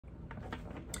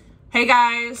Hey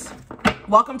guys,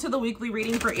 welcome to the weekly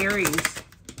reading for Aries.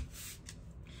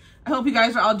 I hope you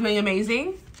guys are all doing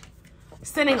amazing.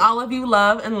 Sending all of you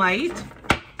love and light.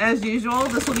 As usual,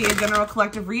 this will be a general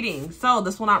collective reading. So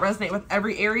this will not resonate with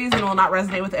every Aries and will not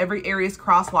resonate with every Aries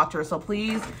cross watcher. So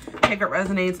please take what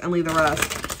resonates and leave the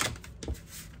rest.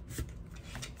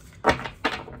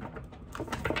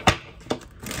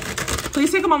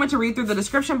 Please take a moment to read through the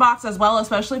description box as well,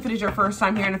 especially if it is your first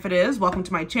time here. And if it is, welcome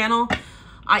to my channel.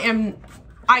 I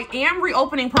am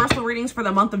reopening personal readings for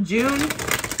the month of June,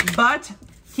 but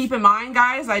keep in mind,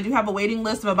 guys, I do have a waiting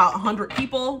list of about 100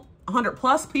 people, 100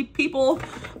 plus people.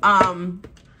 And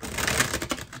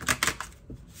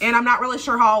I'm not really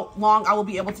sure how long I will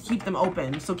be able to keep them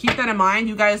open. So keep that in mind.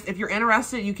 You guys, if you're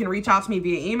interested, you can reach out to me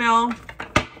via email.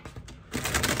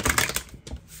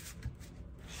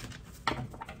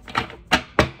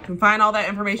 You can find all that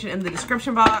information in the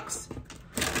description box.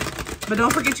 But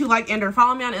don't forget to like and or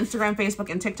follow me on Instagram, Facebook,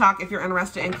 and TikTok if you're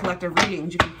interested in collective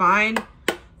readings. You can find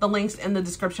the links in the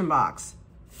description box.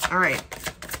 All right.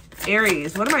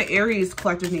 Aries. What do my Aries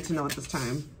collectors need to know at this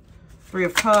time? Three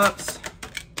of Cups.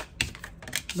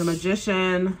 The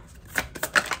Magician.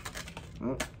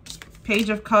 Oh, Page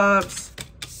of Cups.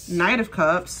 Knight of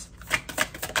Cups.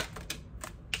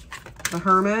 The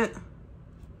Hermit.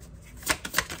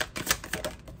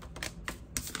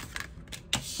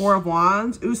 Four of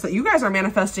Wands. Ooh, so you guys are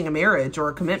manifesting a marriage or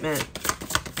a commitment.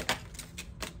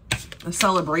 A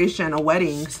celebration, a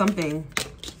wedding, something.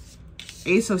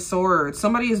 Ace of Swords.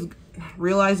 Somebody is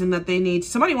realizing that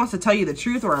somebody wants to tell you the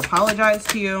truth or apologize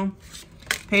to you.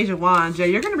 Page of Wands. Yeah,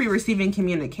 you're going to be receiving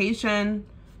communication.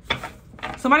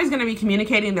 Somebody's going to be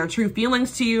communicating their true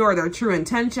feelings to you or their true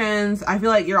intentions. I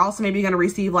feel like you're also maybe going to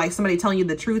receive like somebody telling you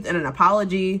the truth and an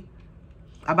apology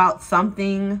about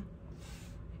something.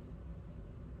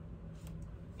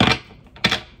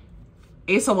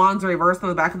 Ace of Wands reversed on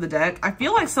the back of the deck. I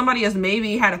feel like somebody has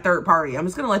maybe had a third party. I'm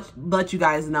just going to let you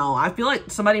guys know. I feel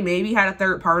like somebody maybe had a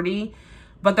third party,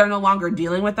 but they're no longer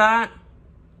dealing with that.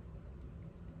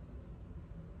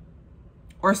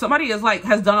 Or somebody is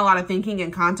has done a lot of thinking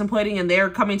and contemplating, and they're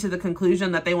coming to the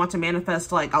conclusion that they want to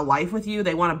manifest like a life with you.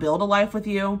 They want to build a life with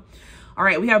you. All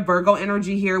right, we have Virgo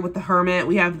energy here with the Hermit.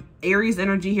 We have Aries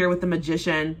energy here with the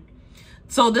Magician.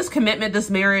 So this commitment, this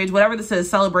marriage, whatever this is,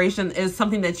 celebration is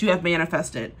something that you have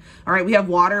manifested. All right, we have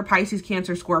water, Pisces,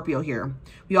 Cancer, Scorpio here.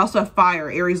 We also have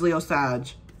fire, Aries, Leo, Sag.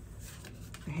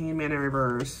 Hangman in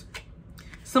reverse.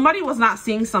 Somebody was not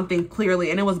seeing something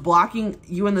clearly and it was blocking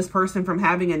you and this person from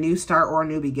having a new start or a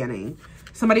new beginning.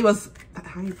 Somebody was,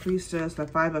 High Priestess, the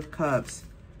Five of Cups.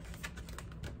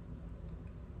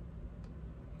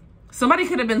 Somebody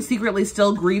could have been secretly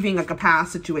still grieving like a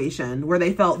past situation where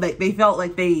they felt like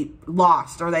they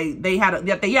lost or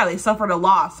they suffered a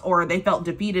loss or they felt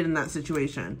defeated in that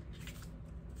situation.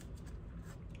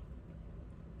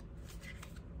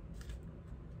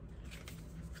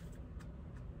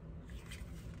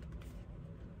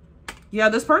 Yeah,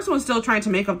 this person was still trying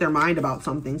to make up their mind about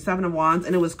something. Seven of Wands,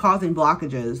 and it was causing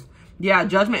blockages. Yeah,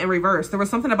 Judgment in reverse. There was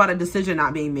something about a decision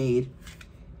not being made.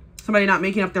 Somebody not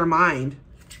making up their mind.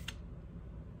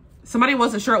 Somebody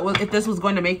wasn't sure if this was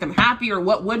going to make them happy or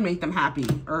what would make them happy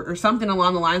or something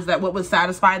along the lines that what would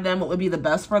satisfy them, what would be the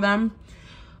best for them.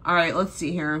 All right, let's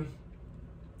see here.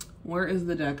 Where is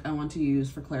the deck I want to use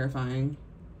for clarifying?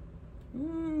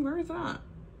 Where is that?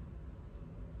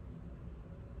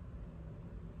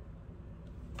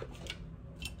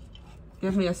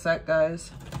 Give me a sec,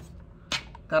 guys.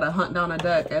 Gotta hunt down a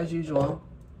deck as usual.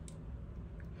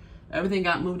 Everything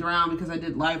got moved around because I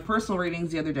did live personal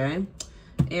readings the other day.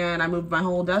 And I moved my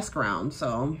whole desk around,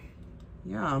 so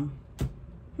yeah.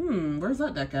 Where's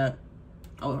that deck at?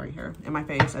 Oh, right here, in my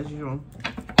face, as usual.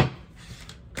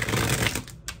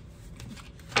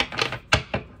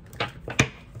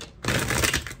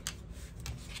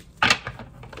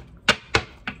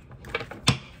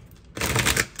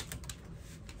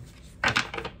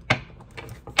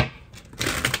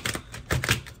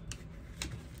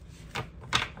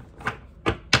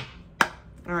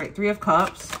 All right, Three of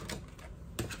Cups.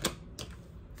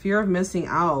 Fear of missing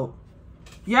out.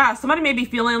 Yeah, somebody may be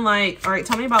feeling like, all right,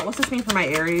 tell me about, what's this mean for my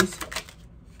Aries?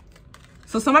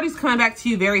 So somebody's coming back to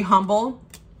you very humble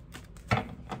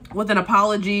with an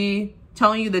apology,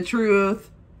 telling you the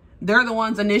truth. They're the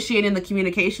ones initiating the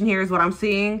communication here is what I'm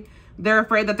seeing. They're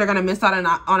afraid that they're going to miss out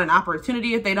on an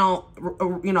opportunity if they don't,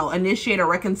 initiate a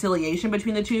reconciliation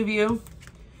between the two of you.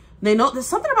 They know there's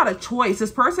something about a choice.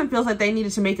 This person feels like they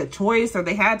needed to make a choice or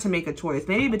they had to make a choice.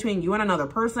 Maybe between you and another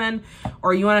person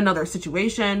or you and another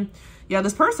situation. Yeah,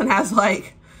 this person has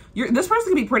this person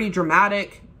can be pretty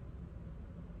dramatic.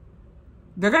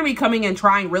 They're going to be coming and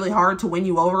trying really hard to win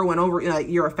you over, win over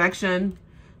your affection.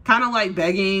 Kind of like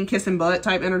begging, kissing butt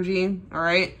type energy. All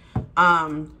right.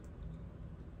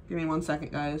 Give me 1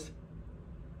 second, guys.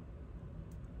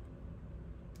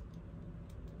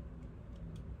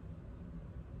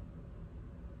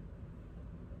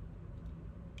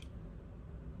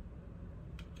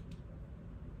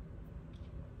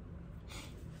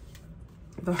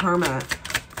 The Hermit.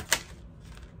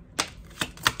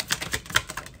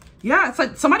 Yeah, it's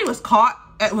like somebody was caught,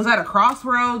 was at a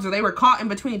crossroads, or they were caught in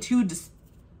between two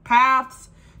paths,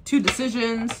 two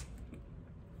decisions.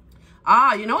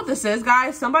 Ah, you know what this is,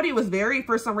 guys? Somebody was very,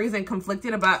 for some reason,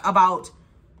 conflicted about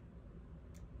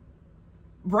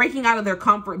breaking out of their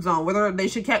comfort zone, whether they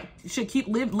should keep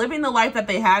living the life that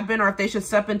they had been, or if they should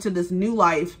step into this new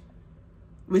life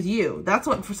with you. That's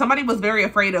what, for somebody was very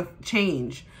afraid of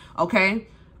change. Okay.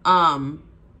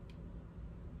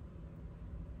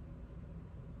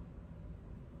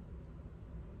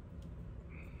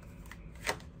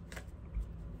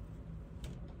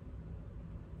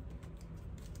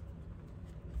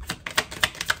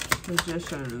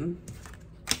 Magician.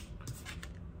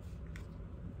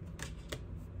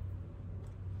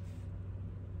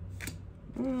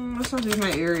 Let's not do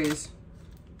my Aries.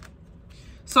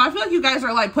 So I feel like you guys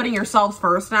are like putting yourselves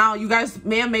first now. You guys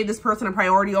may have made this person a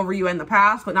priority over you in the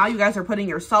past, but now you guys are putting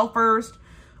yourself first.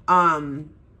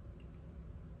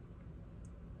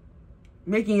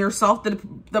 Making yourself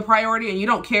the priority, and you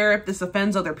don't care if this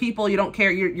offends other people. You don't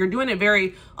care. You're doing it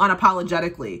very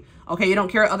unapologetically. Okay, you don't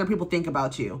care what other people think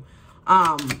about you.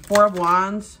 4 of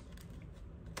Wands.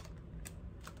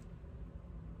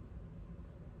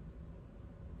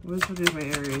 What's with my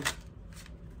Aries?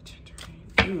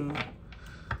 Ooh.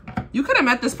 You could have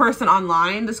met this person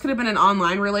online. This could have been an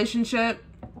online relationship.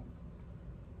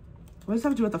 What does that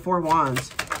have to do with the 4 of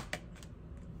Wands?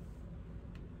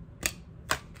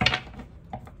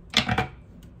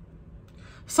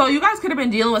 So you guys could have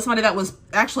been dealing with somebody that was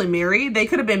actually married. They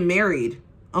could have been married,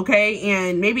 okay?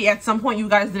 And maybe at some point you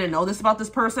guys didn't know this about this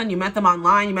person. You met them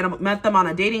online. You met them on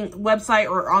a dating website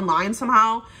or online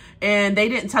somehow. And they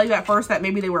didn't tell you at first that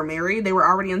maybe they were married. They were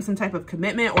already in some type of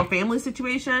commitment or family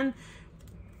situation.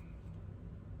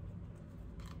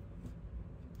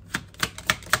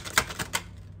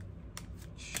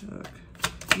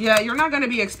 Yeah, you're not going to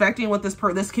be expecting what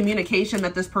this communication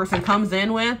that this person comes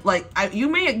in with. Like, you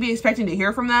may be expecting to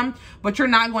hear from them, but you're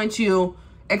not going to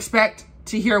expect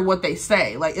to hear what they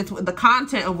say. Like, it's the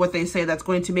content of what they say that's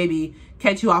going to maybe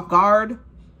catch you off guard.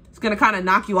 It's going to kind of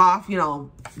knock you off, you know,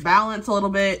 balance a little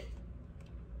bit.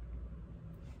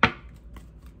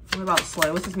 What about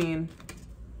slay? What's this mean?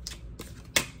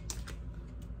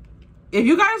 If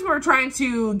you guys were trying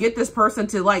to get this person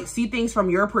to like see things from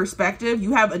your perspective,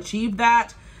 you have achieved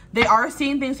that. They are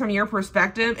seeing things from your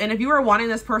perspective. And if you were wanting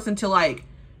this person to like,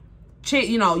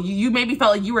 you know, you maybe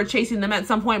felt like you were chasing them at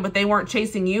some point, but they weren't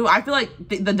chasing you. I feel like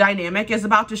the dynamic is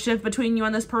about to shift between you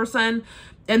and this person.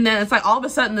 And then it's like all of a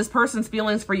sudden this person's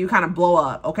feelings for you kind of blow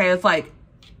up. Okay. It's like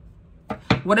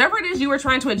whatever it is you were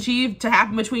trying to achieve to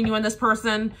happen between you and this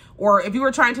person, or if you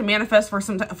were trying to manifest for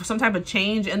some type of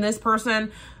change in this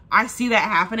person, I see that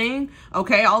happening.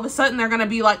 Okay. All of a sudden they're going to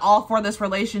be like all for this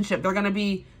relationship.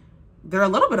 They're a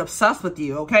little bit obsessed with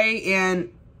you. Okay.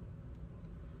 And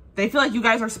they feel like you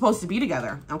guys are supposed to be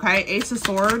together. Okay. Ace of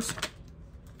Swords,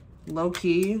 low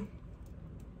key.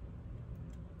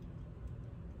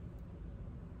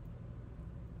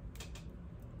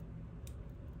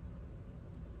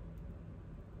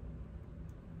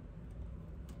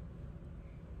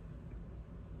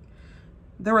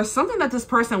 There was something that this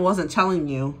person wasn't telling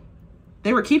you.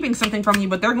 They were keeping something from you,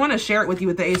 but they're going to share it with you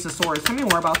with the Ace of Swords. Tell me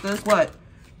more about this. What?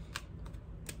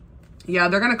 Yeah,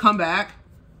 they're going to come back.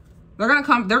 They're going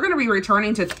to be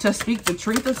returning to speak the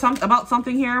truth of about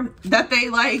something here that they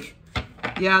like.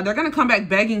 Yeah, they're going to come back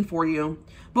begging for you.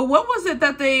 But what is it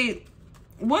that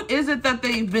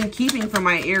they've been keeping from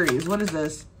my Aries? What is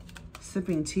this?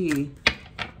 Sipping tea.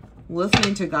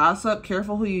 Listening to gossip.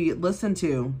 Careful who you listen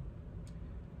to.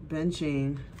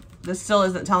 Benching. This still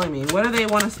isn't telling me. What do they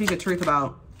want to speak the truth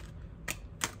about?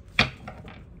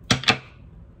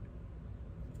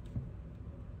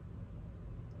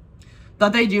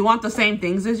 That they do want the same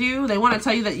things as you. They want to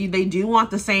tell you that they do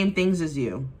want the same things as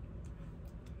you.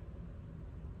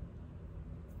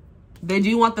 They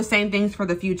do want the same things for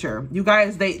the future. You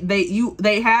guys,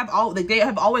 they have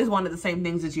always wanted the same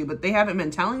things as you, but they haven't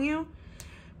been telling you.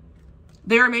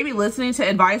 They are maybe listening to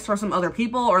advice from some other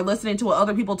people or listening to what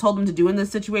other people told them to do in this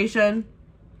situation.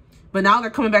 But now they're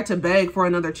coming back to beg for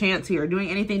another chance here, doing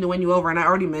anything to win you over. And I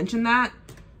already mentioned that.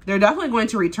 They're definitely going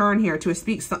to return here to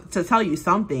tell you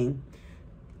something.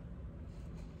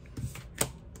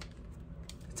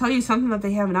 tell you something that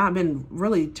they have not been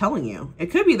really telling you.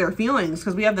 It could be their feelings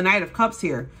because we have the Knight of Cups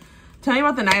here. Tell me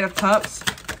about the Knight of Cups.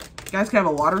 You guys could have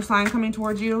a water sign coming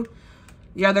towards you.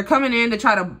 Yeah, they're coming in to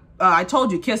try to, I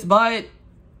told you, kiss butt.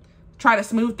 Try to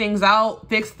smooth things out.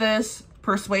 Fix this.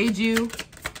 Persuade you.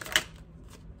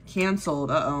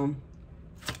 Canceled. Uh-oh.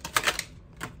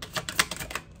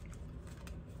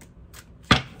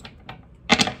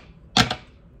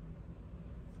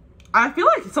 I feel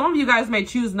like some of you guys may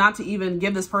choose not to even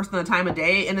give this person the time of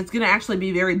day, and it's going to actually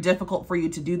be very difficult for you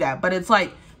to do that. But it's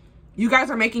like you guys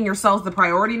are making yourselves the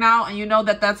priority now, and you know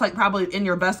that that's like probably in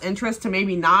your best interest to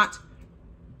maybe not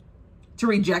to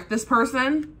reject this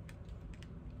person,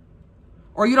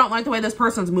 or you don't like the way this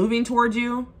person's moving towards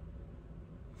you.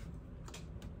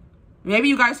 Maybe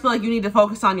you guys feel like you need to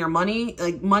focus on your money.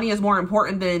 Like money is more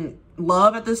important than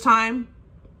love at this time.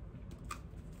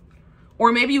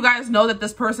 Or maybe you guys know that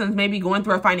this person's maybe going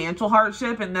through a financial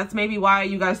hardship, and that's maybe why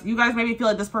you guys maybe feel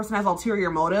like this person has ulterior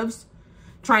motives,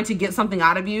 trying to get something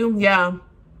out of you. Yeah.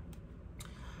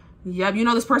 Yeah, you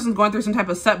know this person's going through some type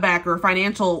of setback or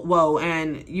financial woe,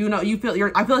 and I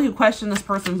feel like you question this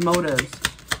person's motives.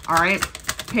 All right.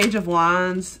 Page of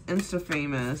Wands, Insta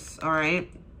famous. All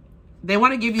right. They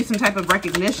want to give you some type of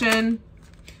recognition.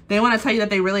 They want to tell you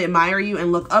that they really admire you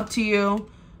and look up to you.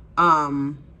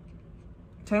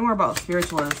 Tell me more about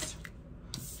spiritualist.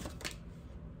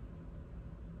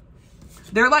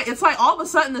 They're like, it's like all of a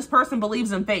sudden this person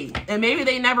believes in fate, and maybe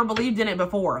they never believed in it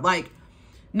before. Like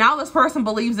now this person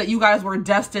believes that you guys were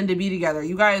destined to be together.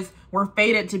 You guys were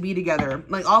fated to be together.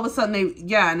 Like all of a sudden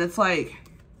yeah, and it's like,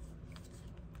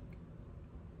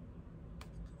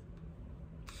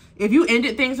 if you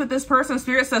ended things with this person,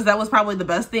 Spirit says that was probably the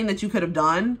best thing that you could have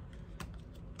done.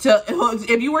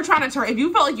 If you were trying to if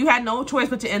you felt like you had no choice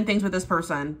but to end things with this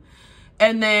person,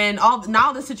 and then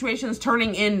now the situation is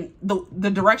turning in the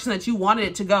direction that you wanted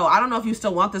it to go. I don't know if you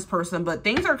still want this person, but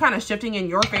things are kind of shifting in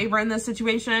your favor in this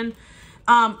situation.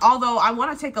 Although I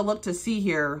want to take a look to see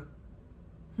here.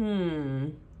 Where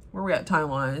are we at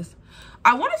time-wise?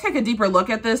 I want to take a deeper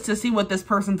look at this to see what this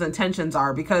person's intentions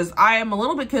are, because I am a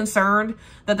little bit concerned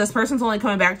that this person's only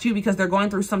coming back to you because they're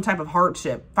going through some type of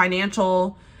hardship,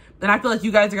 financial. And I feel like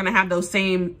you guys are going to have those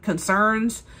same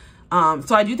concerns.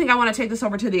 So I do think I want to take this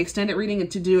over to the extended reading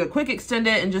and to do a quick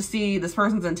extended and just see this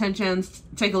person's intentions,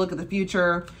 take a look at the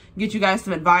future, get you guys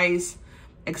some advice,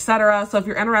 etc. So if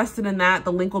you're interested in that,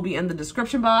 the link will be in the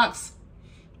description box.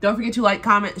 Don't forget to like,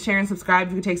 comment, share, and subscribe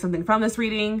if you can take something from this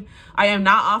reading. I am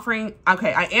offering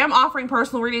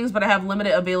personal readings, but I have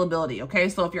limited availability. Okay,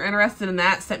 so if you're interested in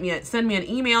that, send me an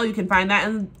email. You can find that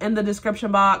in the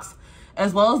description box,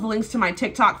 as well as the links to my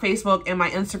TikTok, Facebook, and my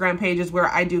Instagram pages where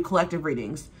I do collective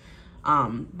readings.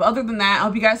 But other than that, I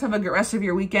hope you guys have a good rest of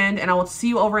your weekend, and I will see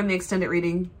you over in the extended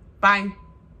reading. Bye.